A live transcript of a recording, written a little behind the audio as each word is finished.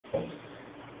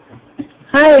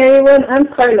Hi everyone, I'm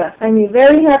Carla. I'm a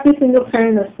very happy single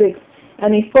parent of 6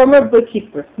 and a former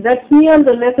bookkeeper. That's me on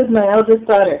the left is my eldest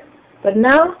daughter. But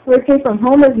now, working from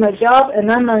home is my job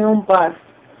and I'm my own boss.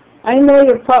 I know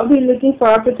you're probably looking for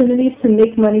opportunities to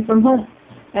make money from home.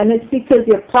 And it's because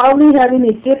you're probably having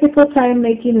a difficult time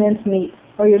making ends meet,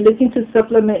 or you're looking to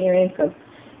supplement your income.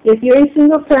 If you're a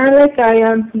single parent like I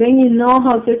am, then you know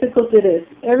how difficult it is.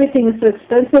 Everything is so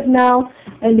expensive now,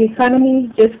 and the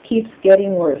economy just keeps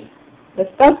getting worse.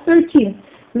 But stop searching.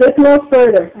 Look no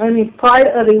further. I'm a part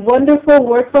of a wonderful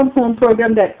work-from-home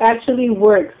program that actually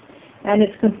works, and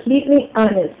it's completely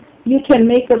honest. You can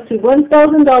make up to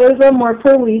 $1,000 or more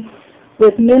per week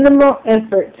with minimal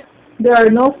effort. There are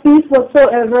no fees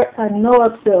whatsoever and no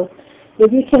upsells.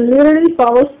 If you can literally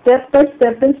follow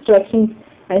step-by-step instructions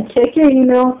and check your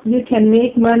email, you can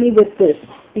make money with this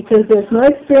because there's no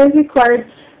experience required.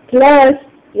 Plus,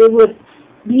 it would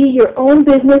be your own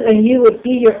business and you would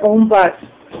be your own boss.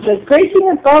 The great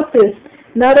thing about this,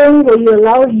 not only will you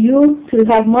allow you to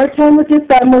have more time with your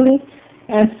family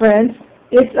and friends,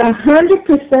 it's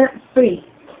 100% free.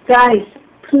 Guys,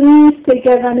 please take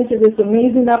advantage of this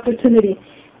amazing opportunity.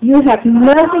 You have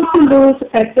nothing to lose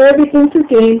and everything to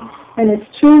gain, and it's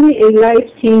truly a life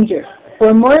changer.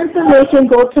 For more information,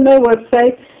 go to my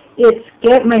website. It's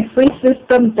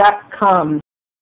getmyfreesystem.com.